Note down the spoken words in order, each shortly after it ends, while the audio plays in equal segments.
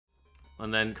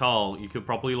And then, Karl, you could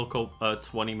probably look up a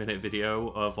 20-minute video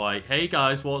of like, hey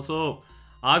guys, what's up?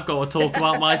 I've got to talk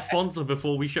about my sponsor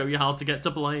before we show you how to get to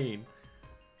Blaine.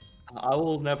 I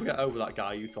will never get over that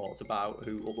guy you talked about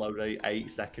who uploaded a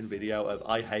 8-second video of,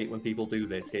 I hate when people do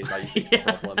this, here's how you fix the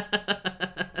problem.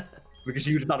 Because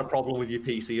you just had a problem with your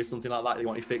PC or something like that, you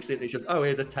want to fix it, and it's just, oh,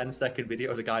 here's a 10-second video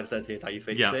of the guy that says, here's how you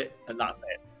fix it, and that's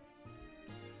it.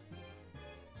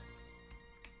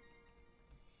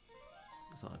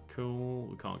 Is that cool?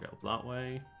 We can't get up that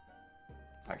way.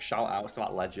 Like, shout out to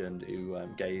that legend who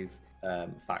gave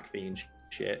Fact Fiend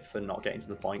shit for not getting to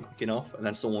the point quick enough, and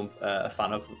then someone, a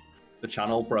fan of the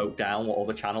channel, broke down what all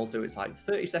the channels do. It's like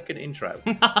 30-second intro,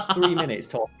 3 minutes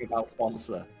talking about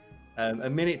sponsor, a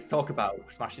minute to talk about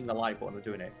smashing the like button and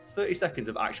doing it, 30 seconds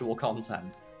of actual content,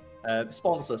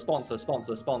 sponsor,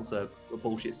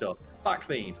 bullshit stuff. Fact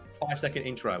Fiend, 5-second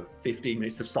intro, 15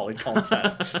 minutes of solid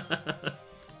content.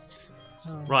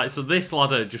 Right, so this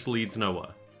ladder just leads nowhere.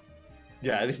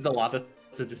 Yeah, this is the ladder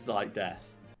to just like death.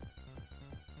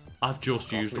 I've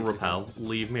just used a repel.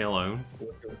 Leave me alone.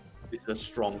 It's a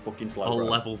strong fucking slow A bro.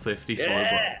 level 50 slow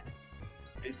bro.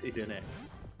 It's in it.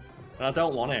 And I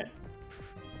don't want it.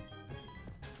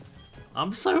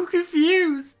 I'm so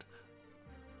confused.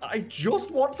 I just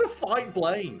want to fight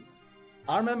Blaine.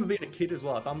 I remember being a kid as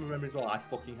well. If I remember as well, I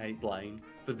fucking hate Blaine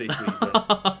for this reason.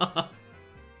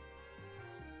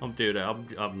 I'm doing it.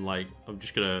 I'm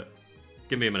just gonna...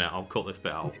 Give me a minute. I'll cut this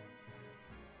bit out.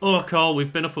 Oh, Karl,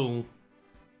 we've been a fool.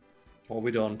 What have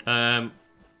we done?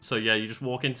 So yeah, you just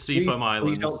walk into Seafoam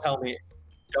Islands. Please don't tell me.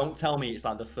 Don't tell me it's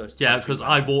like the first. Yeah, because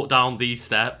I walked down these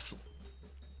steps,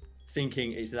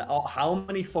 thinking it's that. Oh, how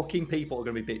many fucking people are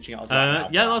going to be bitching at us?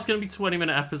 Yeah, that's going to be a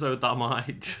 20-minute episode that I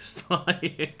might just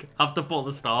like have to put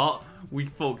the start. We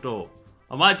fucked up.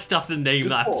 I might just have to name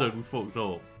that episode. We fucked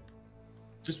up.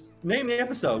 Just name the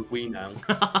episode. We know.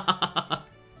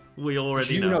 We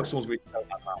already know. You know someone's going to know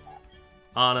about that.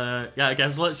 And yeah, I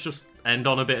guess let's just end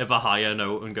on a bit of a higher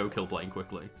note and go kill Blaine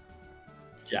quickly.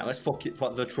 Yeah, let's fuck it.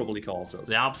 What the trouble he caused us.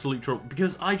 The absolute trouble.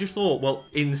 Because I just thought, well,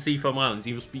 in the Seafoam Islands,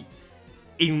 he must be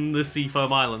in the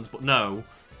Seafoam Islands, but no.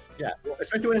 Yeah,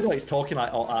 especially when he's talking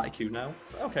like, oh, Articuno now.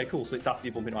 So, okay, cool. So it's after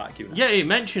you bump into Articuno now. Yeah, it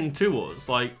mentioned to us,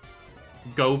 like,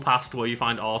 go past where you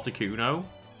find Articuno.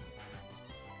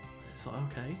 It's like,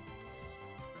 okay.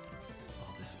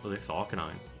 Oh, this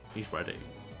Arcanine. He's ready.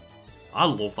 I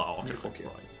love that Arcanine sprite.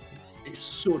 It's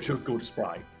such a good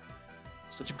sprite.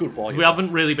 Such a good boy. We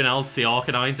haven't really been able to see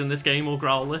Arcanines in this game or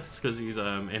Growlithe because he's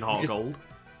in Heart Gold.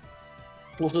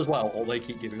 Plus, as well, all they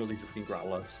keep giving us is fucking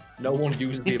Growlithe. No one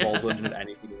uses the evolved version of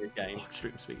anything in this game. Oh,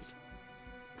 extreme speed.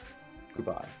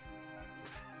 Goodbye.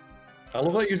 I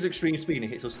love that it uses extreme speed and it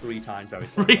hits us 3 times very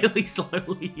slowly. Really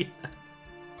slowly, yeah.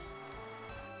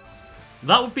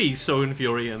 That would be so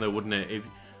infuriating though, wouldn't it? If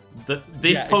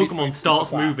this Pokemon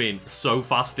starts moving so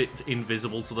fast it's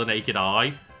invisible to the naked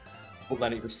eye. But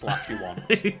then it just slaps you once.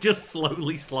 It just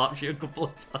slowly slaps you a couple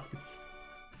of times.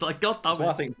 It's like, god damn it.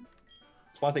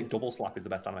 That's why I think Double Slap is the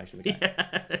best animation in the game.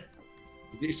 Yeah.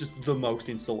 It's just the most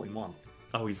insulting one.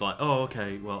 Oh, he's like, oh,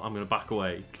 okay, well, I'm going to back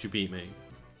away because you beat me.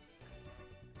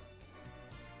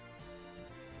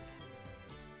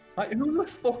 Like, who the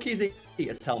fuck is he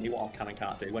to tell me what I can and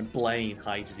can't do when Blaine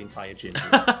hides his entire gym?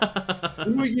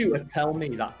 Who are you to tell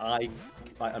me that I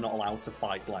am not allowed to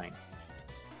fight Blaine?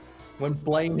 When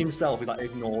Blaine himself is like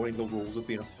ignoring the rules of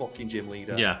being a fucking gym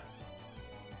leader. Yeah.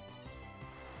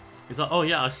 He's like, oh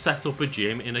yeah, I set up a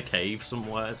gym in a cave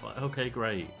somewhere. It's like, okay,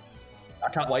 great. I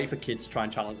can't wait for kids to try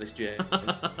and challenge this gym.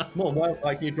 Mum,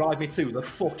 why can you drive me to the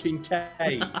fucking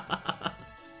cave?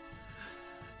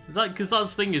 Is that because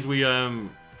that's the thing is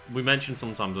we mentioned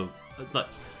sometimes of like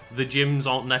the gyms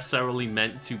aren't necessarily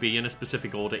meant to be in a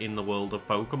specific order in the world of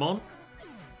Pokemon.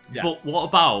 Yeah. But what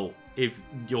about if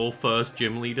your first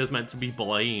gym leader is meant to be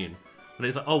Blaine? And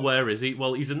it's like, oh, where is he?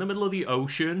 Well, he's in the middle of the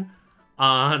ocean,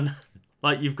 and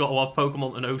like you've got to have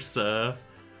Pokemon to know surf.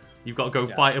 You've got to go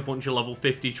fight a bunch of level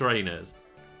 50 trainers.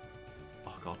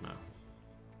 Oh god, no.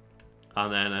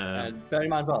 And then bear in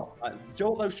mind, well, do you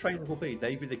know what those trainers will be?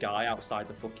 They'd be the guy outside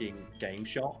the fucking game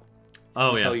shop.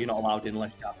 Oh yeah. So you're not allowed in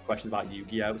unless you have questions about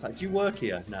Yu-Gi-Oh. It's like, do you work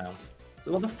here? No.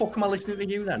 So what the fuck am I listening to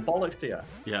you then? Bollocks to you.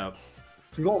 Yeah.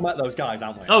 So we've all met those guys,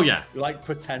 haven't we? Oh yeah. You like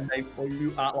pretend or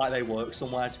you act like they work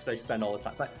somewhere just because they spend all the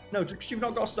time. It's like, no, just because you've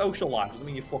not got a social life doesn't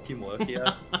mean you fucking work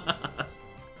here.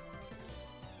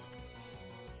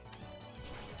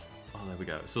 Oh, there we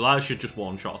go. So that should just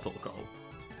one-shot all goal.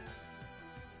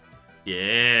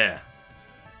 Yeah.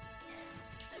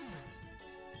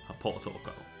 I put a goal.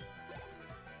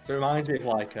 So it reminds me of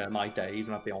like my days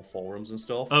when I'd be on forums and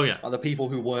stuff. Oh yeah. And the people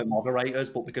who weren't moderators,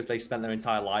 but because they spent their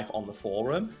entire life on the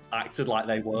forum, acted like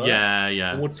they were. Yeah,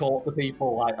 yeah. And would talk to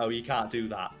people like, "Oh, you can't do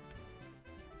that."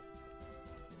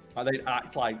 And they'd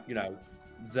act like, you know,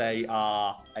 they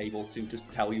are able to just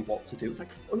tell you what to do. It's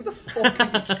like, who the fuck are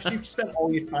you? Because you've spent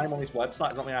all your time on this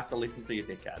website, doesn't mean I have to listen to you,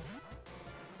 dickhead.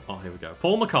 Oh, here we go.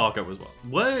 Paul Macargo as well.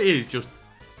 Where is just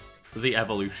the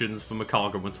evolutions for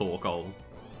Macargo and Torkoal?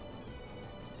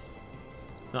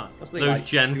 No, those like,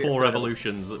 Gen 4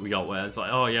 evolutions that we got where it's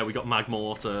like, oh yeah, we got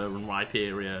Magmortar and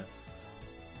Rhyperior.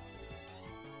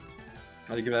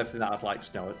 I think of everything that I'd like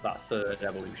to know, that third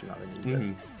evolution that they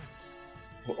needed.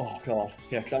 Oh god,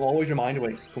 yeah, because I'm always reminded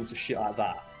when it comes to shit like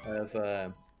that of,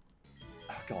 oh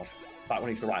god, back when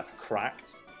I used to write for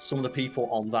Cracked, some of the people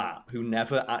on that who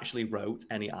never actually wrote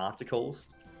any articles.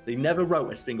 They never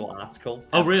wrote a single article.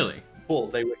 Oh really?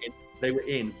 But they were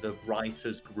in the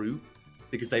writers group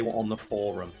because they were on the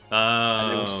forum. Oh.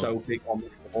 And they were so big on the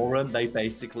forum, they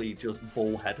basically just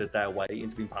bullheaded their way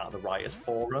into being part of the writers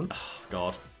forum. Oh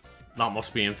god, that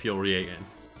must be infuriating.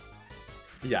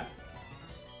 Yeah.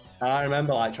 And I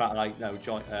remember like trying to like, you know,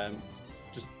 join,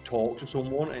 just talk to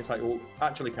someone, and it's like, well,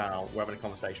 actually, Karl, we're having a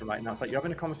conversation right now. It's like, you're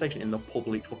having a conversation in the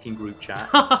public fucking group chat.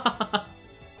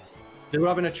 They were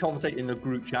having a conversation in the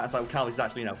group chat. It's like, well, Karl, this is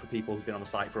actually, you know, for people who've been on the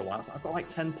site for a while. It's like, I've got like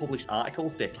 10 published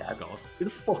articles, dickhead. Oh, God. Who the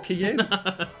fuck are you?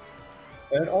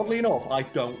 And oddly enough, I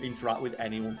don't interact with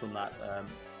anyone from that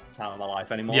time of my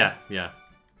life anymore. Yeah, yeah.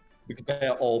 Because they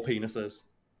are all penises.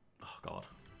 Oh, God.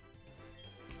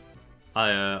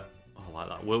 I like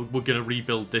that. We're going to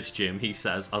rebuild this gym, he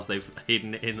says, as they've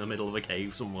hidden it in the middle of a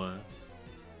cave somewhere.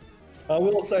 I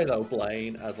will say, though,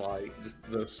 Blaine, as like just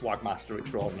the swag master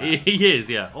extraordinaire. He is,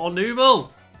 yeah. Oh,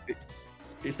 Numal!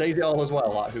 It says it all as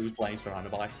well, like, who's Blaine surrounded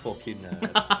by fucking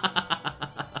nerds.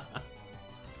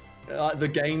 Like, the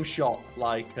game shop,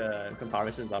 like,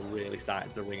 comparisons are really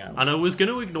starting to ring out. And I was going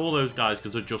to ignore those guys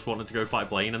because I just wanted to go fight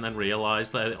Blaine and then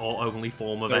realised they're all only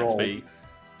form of XP.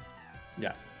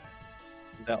 Yeah.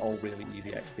 They're all really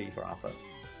easy XP for Alpha.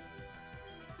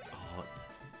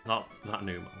 Oh, that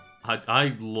Numal.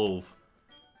 I love,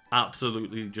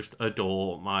 absolutely just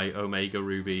adore my Omega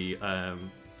Ruby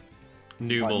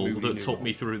Numal that took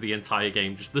me through the entire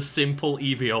game. Just the simple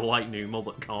EVO like Numal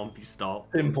that can't be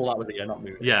stopped. Simple, that was it, yeah, not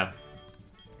Numal. Yeah.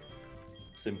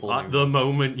 Simple. Like, the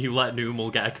moment you let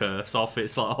Numal get a curse off,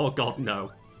 it's like, oh god,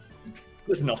 no.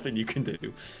 There's nothing you can do.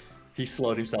 He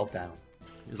slowed himself down.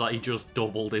 It's like he just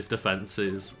doubled his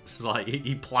defenses. It's like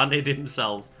he planted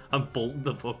himself and bulked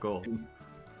the fuck up.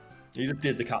 He just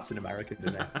did the Captain America,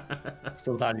 didn't he?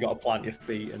 Sometimes you got to plant your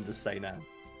feet and just say no.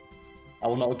 I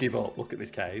will not give up. Look at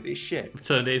this cave. It's shit. We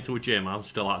turned it into a gym. I'm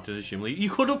still acting as gym leader. You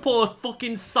could have put a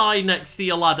fucking sign next to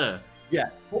your ladder. Yeah.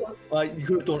 Like, you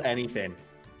could have done anything.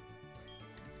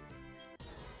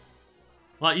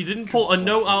 Like, you didn't put a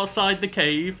note outside the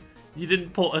cave. You didn't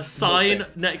put a sign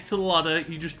next to the ladder.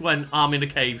 You just went, I'm in a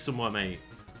cave somewhere, mate.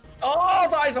 Oh,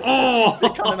 that is a fucking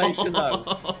sick animation,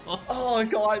 though. Oh, he's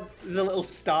got, like, the little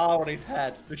star on his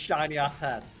head. The shiny-ass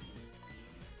head.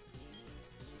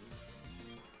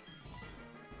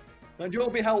 Now, do you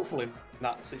want to be helpful in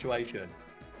that situation?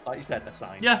 Like you said, a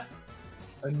sign. Yeah.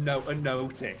 A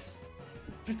notice.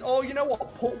 Just, oh, you know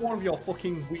what? Put one of your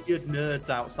fucking weird nerds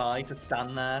outside to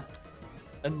stand there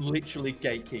and literally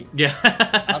gatekeep. Yeah.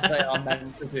 As they are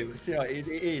meant to do. So, you know, it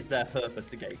is their purpose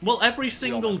to gatekeep. Well, every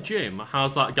single gym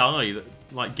has that guy that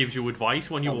like gives you advice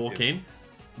when you walk in.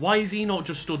 Why is he not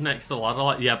just stood next to the ladder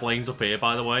like, yeah, Blaine's up here,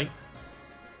 by the way?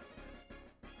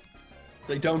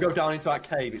 They don't go down into that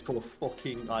cave. It's full of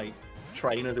fucking, like,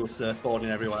 trainers who are surfboarding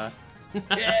everywhere.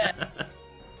 Yeah!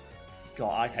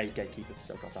 God, I hate gatekeepers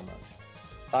so goddamn much.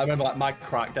 I remember, like, my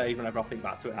crack days, whenever I think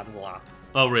back to it, I just laugh.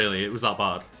 Oh, really? It was that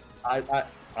bad?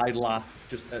 I laugh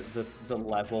just at the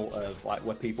level of, like,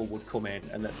 where people would come in.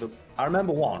 And I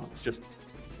remember it's just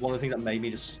one of the things that made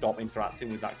me just stop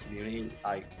interacting with that community,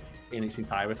 like, in its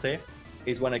entirety,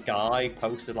 is when a guy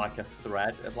posted, like, a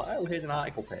thread of, like, oh, here's an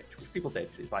article pitch, which people did.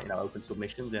 It's like, you know, open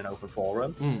submissions in an open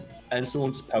forum. And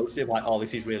someone posted, like, oh,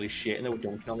 this is really shit, and they were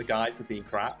dunking on the guy for being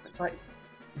crap. It's like,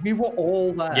 we were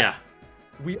all there. Yeah.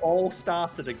 We all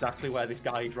started exactly where this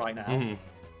guy is right now.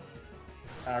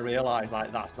 And I realised,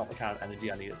 like, that's not the kind of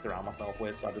energy I need to surround myself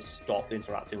with, so I just stopped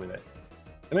interacting with it.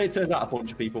 I mean, it turns out a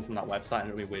bunch of people from that website and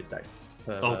it'll be weird text.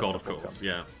 Oh, God, of course,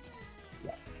 yeah.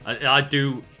 I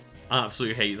do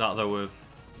absolutely hate that, though, of,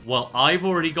 well, I've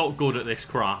already got good at this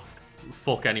craft.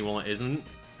 Fuck anyone that isn't.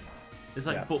 It's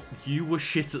like, but you were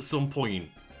shit at some point.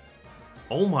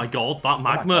 Oh my god, that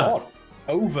magma. Oh my god.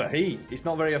 Overheat. It's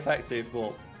not very effective,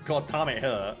 but god damn it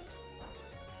hurt.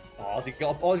 Oh, he's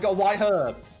got a white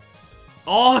herb.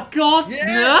 Oh god! Yeah,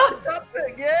 No!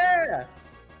 tactic, yeah.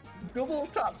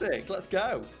 Doubles tactic. Let's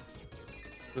go.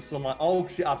 The sunlight. Oh,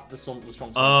 because it had the strong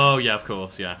sunlight. Oh yeah, of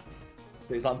course, yeah.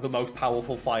 It's like the most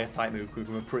powerful fire type move coming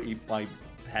from a pretty like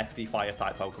hefty fire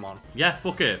type Pokemon. Yeah,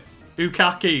 fuck it.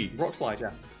 Ukaki. Rock slide,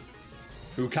 yeah.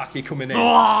 Ukaki coming in.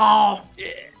 Oh!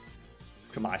 Yeah.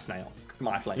 Come on, snail. Come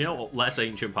on, flame. You know what? Let's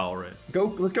ancient power it.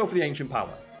 Let's go for the ancient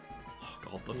power. Oh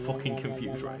god, the fucking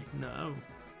confused ray. No.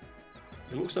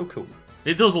 It looks so cool.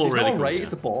 It does look It's really not a cool. ray, Yeah.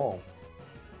 it's a ball.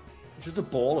 It's just a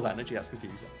ball of energy. That's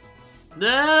confusing.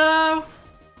 No!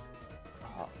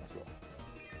 Oh, that's rough.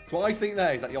 So what I think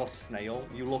there is that your snail,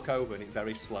 you look over and it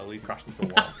very slowly crashed into a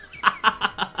wall.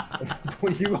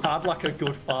 But you had like a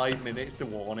good 5 minutes to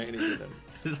warn it and it didn't.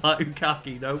 Is that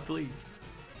Ukaki? No, please.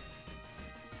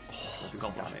 Oh,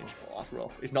 god, damage. Oh, that's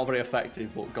rough. It's not very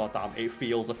effective, but goddamn, it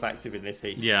feels effective in this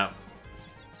heat. Yeah.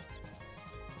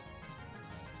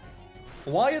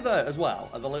 Why are there, as well,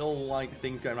 are the little like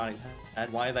things going around his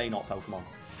head? Why are they not Pokemon?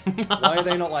 Why are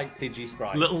they not like Pidgey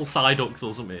sprites? Little Psyducks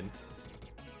or something.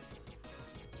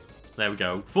 There we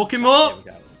go. Fuck him up!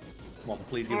 There we go. Come on,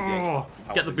 please give us the extra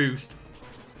power Get the boost.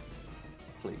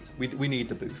 Please. We need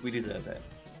the boost. We deserve it.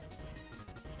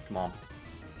 Come on.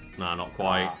 Nah, not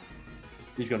quite.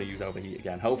 He's going to use overheat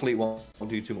again. Hopefully it won't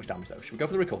do too much damage though. Should we go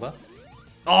for the recover?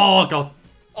 Oh, God.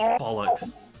 Oh!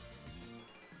 Bollocks.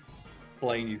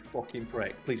 Blaine, you fucking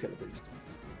prick. Please get the boost.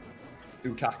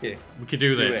 Ukaki. We can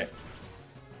do this. It.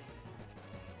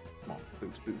 Come on.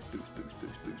 Boost, boost, boost, boost,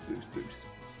 boost, boost, boost, boost.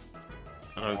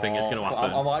 I don't think it's going to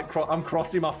happen. I'm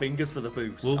crossing my fingers for the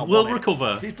boost. We'll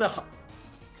recover.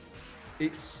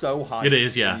 It's so high. It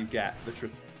is, yeah. You get the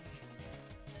triple.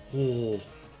 Oh.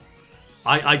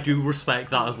 I do respect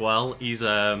that as well. He's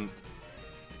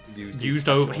used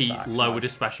overheat, lowered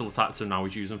his special attack, so now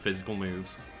he's using physical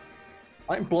moves.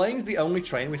 I think Blaine's the only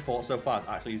trainer we've fought so far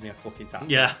that's actually using a fucking tactic.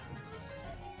 Yeah.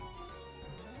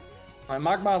 Like,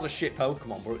 Magmar's a shit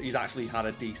Pokemon, but he's actually had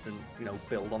a decent,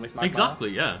 build on this Magmar. Exactly,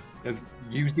 yeah.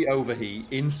 Use the overheat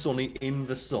in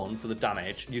the sun for the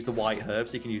damage. Use the white herb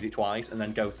so you can use it twice, and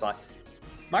then go to like.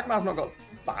 Magmar's not got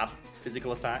bad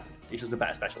physical attack. It's just a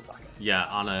better special attacker. Yeah,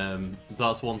 and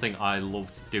that's one thing I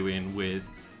loved doing with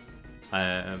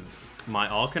my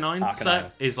Arcanine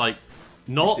set is like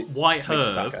not white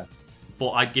herb, but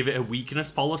I'd give it a weakness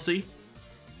policy.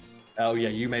 Oh yeah,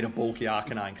 you made a bulky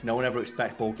Arcanine because no one ever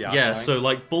expects bulky Arcanine. Yeah, so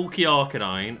like bulky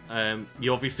Arcanine,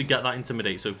 you obviously get that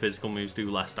intimidate, so physical moves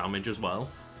do less damage as well.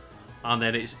 And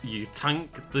then you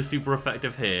tank the super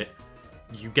effective hit,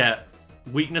 you get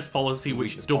weakness policy,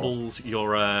 which doubles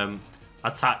your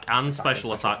attack and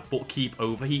special attack, but keep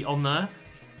overheat on there.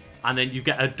 And then you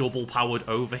get a double powered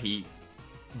overheat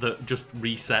that just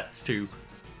resets to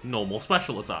normal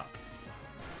special attack.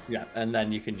 Yeah, and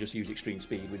then you can just use extreme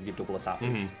speed with your double attack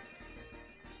boost.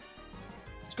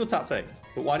 It's good tactic,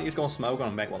 but why don't you just go on smoke on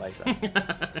and make what they say?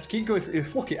 Just keep going.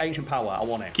 Fuck it, ancient power. I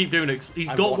want it. Keep doing it.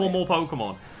 He's got one more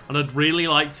Pokemon, and I'd really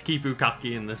like to keep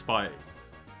Ukaki in this fight.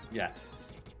 Yeah.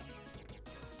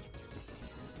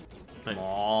 Come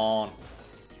on.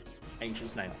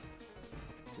 Ancient snail.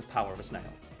 The power of a snail.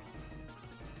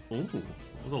 Ooh, that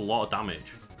was a lot of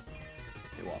damage.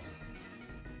 It was.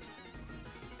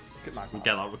 Look at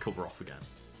Get that recover off again.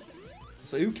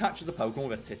 So who catches a Pokemon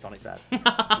with a tit on its head?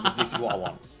 Because this is what I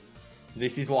want.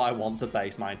 This is what I want to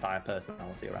base my entire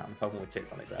personality around. Pokemon with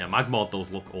tits on its head. Yeah, Magmar does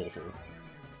look awful.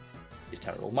 It's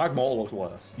terrible. Magmortar looks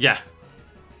worse. Yeah.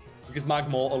 Because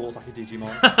Magmortar looks like a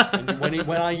Digimon. And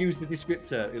when I use the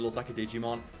descriptor, it looks like a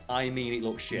Digimon, I mean it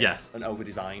looks shit and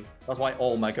over-designed. That's why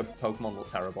all Mega Pokemon look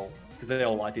terrible. Because they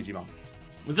all like Digimon.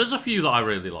 There's a few that I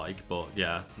really like, but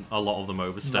yeah, a lot of them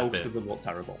overstep it. Most of them look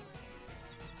terrible.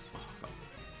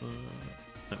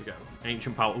 There we go.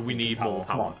 Ancient power. We need more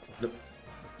power.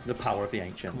 The power of the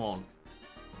ancients. Come on.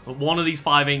 One of these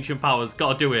 5 ancient powers.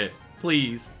 Gotta do it.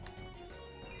 Please.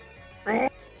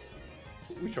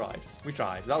 We tried.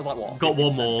 That was like what? We've got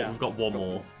one more. Chance. We've got one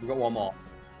more. We've got one more.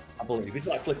 I believe. It's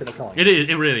like flipping a coin. It is.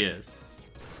 It really is.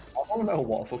 I want to know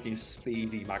what a fucking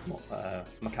speedy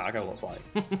Macago looks like.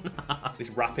 This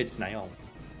rapid snail.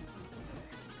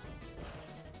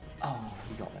 Oh,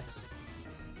 we got this.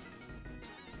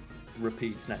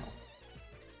 Repeat snail.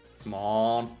 Come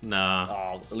on. Nah.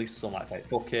 Oh, at least sunlight fade.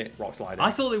 Bucket, rock sliding. I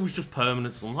thought it was just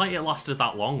permanent sunlight. It lasted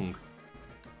that long.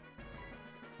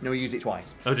 No, he used it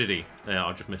twice. Oh, did he? Yeah,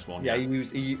 I just missed one. Yeah, he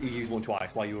used one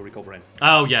twice while you were recovering.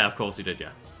 Oh, yeah, of course he did, yeah.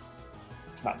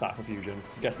 Snap that confusion.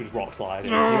 Guess we just rock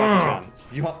sliding. You had a chance.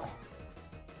 You had...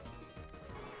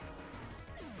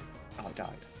 Oh, I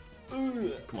died.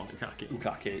 Come on, Ukaki.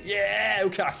 Ukaki. Yeah,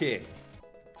 Ukaki.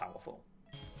 Powerful.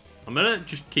 I'm gonna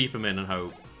just keep him in and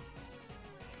hope.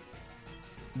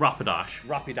 Rapidash.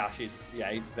 Rapidash is,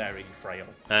 yeah, he's very frail.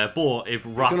 But if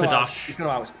Rapidash... He's going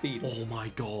to outspeed. Oh my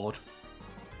god.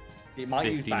 It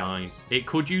might 59. use bounce. It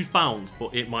could use bounce,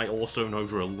 but it might also know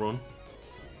drill run.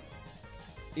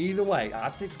 Either way,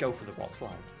 I'd say to go for the rock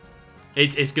slide.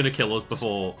 It's going to kill us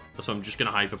before, so I'm just going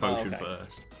to hyper potion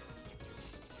first.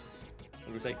 I'm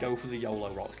going to say go for the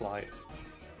YOLO rock slide.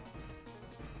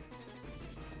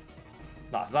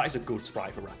 That is a good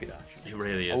sprite for Rapidash. It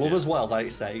really is. I love as well that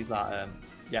it says that,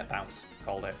 yeah, bounce,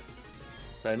 called it.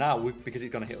 So now, because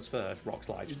it's going to hit us first, rock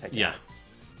slide, just take it out.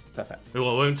 Perfect.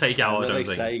 Well, it won't take out, I don't think.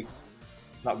 They say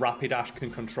that Rapidash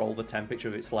can control the temperature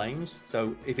of its flames,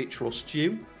 so if it trusts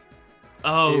you,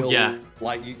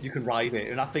 like you can ride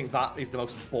it, and I think that is the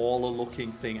most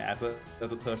baller-looking thing ever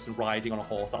of a person riding on a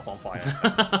horse that's on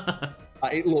fire.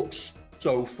 It looks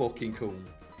so fucking cool.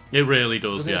 It really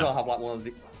does. It does have like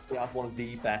one of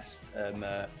the best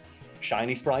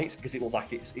shiny sprites because it looks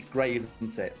like it's grey,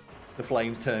 isn't it? The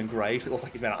flames turn grey, so it looks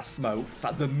like it's made out of smoke. It's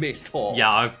like the mist horse.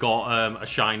 Yeah, I've got a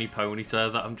shiny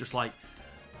Ponyta that I'm just like,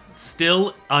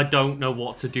 still, I don't know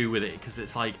what to do with it because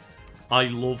it's like, I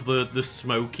love the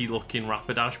smoky looking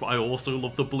Rapidash, but I also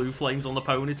love the blue flames on the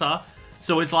Ponyta.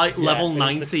 So it's like level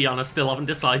 90 and I still haven't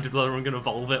decided whether I'm going to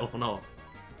evolve it or not.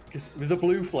 Because with the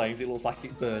blue flames, it looks like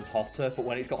it burns hotter, but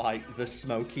when it's got like the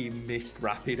smoky mist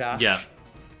Rapidash,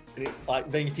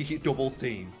 then you teach it double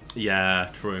team. Yeah,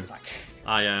 true. It's like,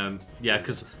 yeah,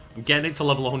 because I'm getting it to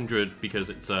level 100 because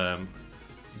it's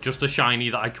just a shiny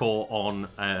that I caught on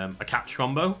a catch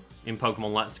combo in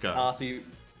Pokemon Let's Go.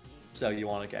 So you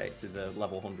want to get it to the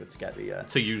level 100 to get the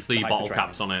to use the bottle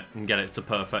caps on it and get it to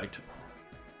perfect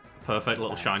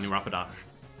little shiny Rapidash.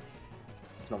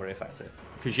 It's not very effective.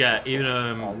 Because yeah, even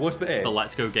the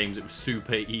Let's Go games, it was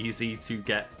super easy to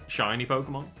get shiny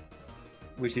Pokemon.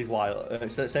 Which is why,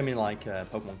 same in like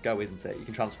Pokemon Go, isn't it? You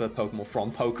can transfer Pokemon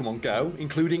from Pokemon Go,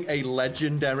 including a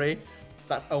legendary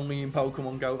that's only in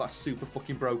Pokemon Go. That's super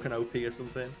fucking broken OP or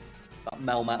something. That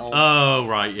Melmetal. Oh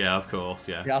right, yeah, of course,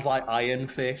 yeah. It has like Iron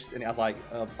Fist and it has like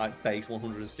base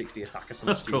 160 attack or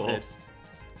something stupid. Of course.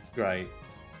 Great.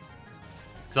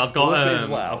 Because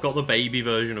I've got the baby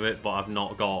version of it, but I've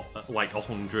not got like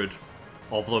 100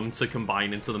 of them to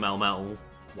combine into the Melmetal.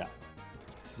 Yeah.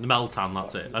 The Meltan,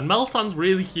 that's it. And Meltan's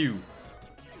really cute.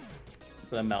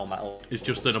 The Melmetal. It's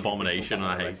just an abomination and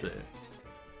I hate it.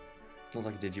 Sounds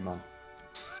like a Digimon.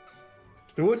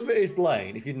 The worst bit is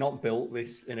Blaine, if you'd not built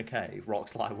this in a cave, Rock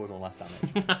Slide would have less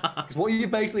damage. Because what you've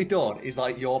basically done is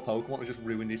like your Pokemon has just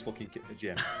ruined his fucking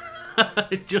gym.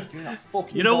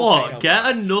 You know what? Get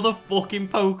another fucking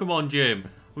Pokemon gym.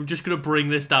 I'm just going to bring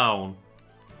this down.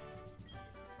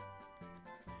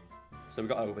 So we've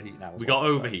got Overheat now. We got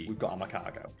Overheat. So we've got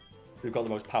Amacargo. We've got the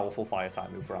most powerful fire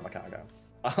type move for Amacargo.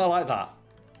 I like that.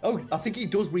 Oh, I think he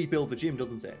does rebuild the gym,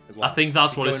 doesn't it? As well? I think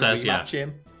that's what it says, yeah.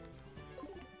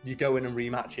 You go in and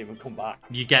rematch him and come back.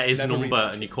 You get his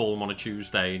number and you call him on a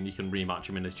Tuesday and you can rematch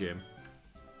him in his gym.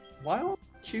 Why on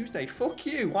Tuesday? Fuck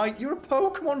you. Why? You're a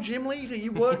Pokemon gym leader.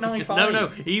 You work 9-5. No,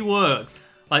 he worked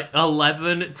like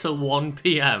 11 to 1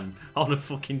 p.m. on a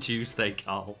fucking Tuesday,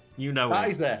 Karl. You know that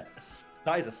is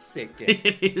a sick gig.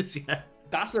 It is, yeah.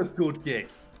 That's a good gig.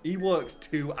 He works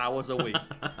 2 hours a week.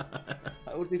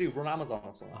 What does he do? Run Amazon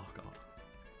or something? Oh,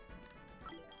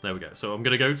 God. There we go. So I'm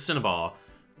going to go to Cinnabar.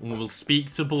 And we'll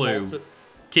speak to Blue,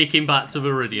 kick him back to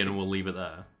Viridian, and we'll leave it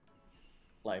there.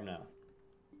 Let him know.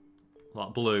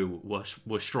 Like, Blue,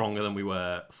 we're stronger than we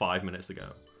were 5 minutes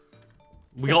ago.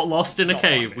 We got lost in a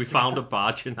cave, we found a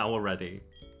badge, and now we're ready.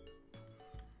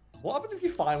 What happens if you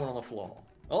find one on the floor?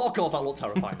 Oh god, that looked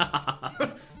terrifying.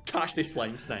 Catch this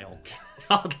flame snail.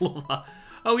 I'd love that.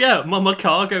 Oh yeah, my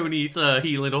Macargo needs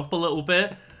healing up a little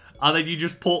bit. And then you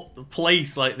just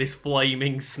place like this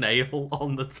flaming snail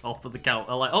on the top of the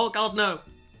counter. Like, oh god, no.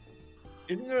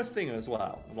 Isn't there a thing as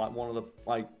well? Like one of the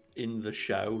in the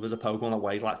show, there's a Pokemon that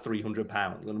weighs like 300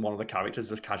 pounds, and one of the characters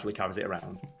just casually carries it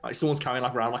around. Like someone's carrying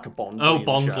around like a Bonsley. Oh,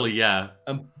 Bonsley, yeah.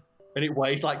 And it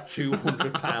weighs like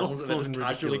 200 pounds, and they're just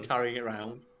casually carrying it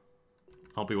around.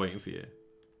 I'll be waiting for you.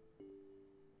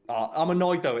 I'm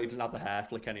annoyed though it doesn't have the hair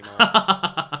flick anymore.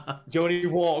 Johnny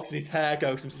walks and his hair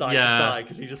goes from side to side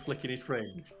because he's just flicking his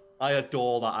fringe. I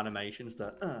adore that animation. It's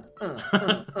the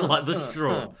like the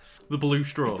straw, the blue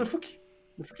straw. It's the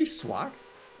fucking swag.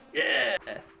 Yeah,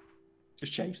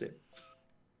 just chase it.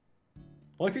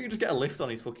 Why can't you just get a lift on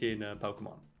his fucking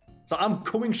Pokemon? So I'm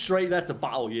coming straight there to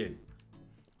battle you.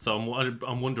 So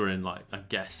I'm wondering, like, I'm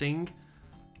guessing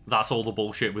that's all the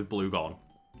bullshit with Blue gone.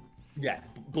 Yeah,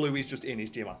 Blue is just in his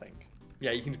gym, I think.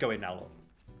 Yeah, you can just go in now, look.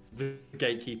 The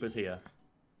gatekeeper's here.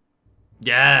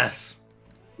 Yes!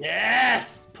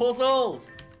 Yes!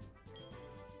 Puzzles!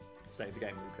 Save the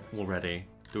game, Lucas. We're ready.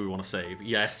 Do we want to save?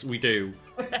 Yes, we do.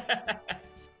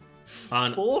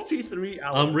 And 43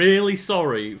 hours. I'm really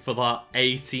sorry for that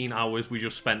 18 hours we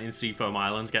just spent in Seafoam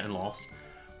Islands getting lost.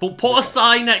 But put a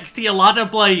sign next to your ladder,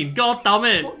 Blaine. God damn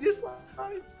it.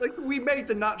 Like, we made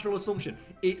the natural assumption.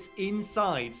 It's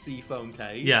inside Seafoam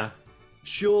Cave. Yeah.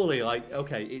 Surely, like,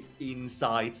 okay, it's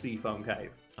inside Seafoam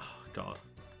Cave. Oh, God.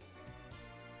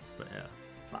 But yeah.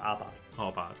 How bad?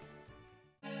 How bad.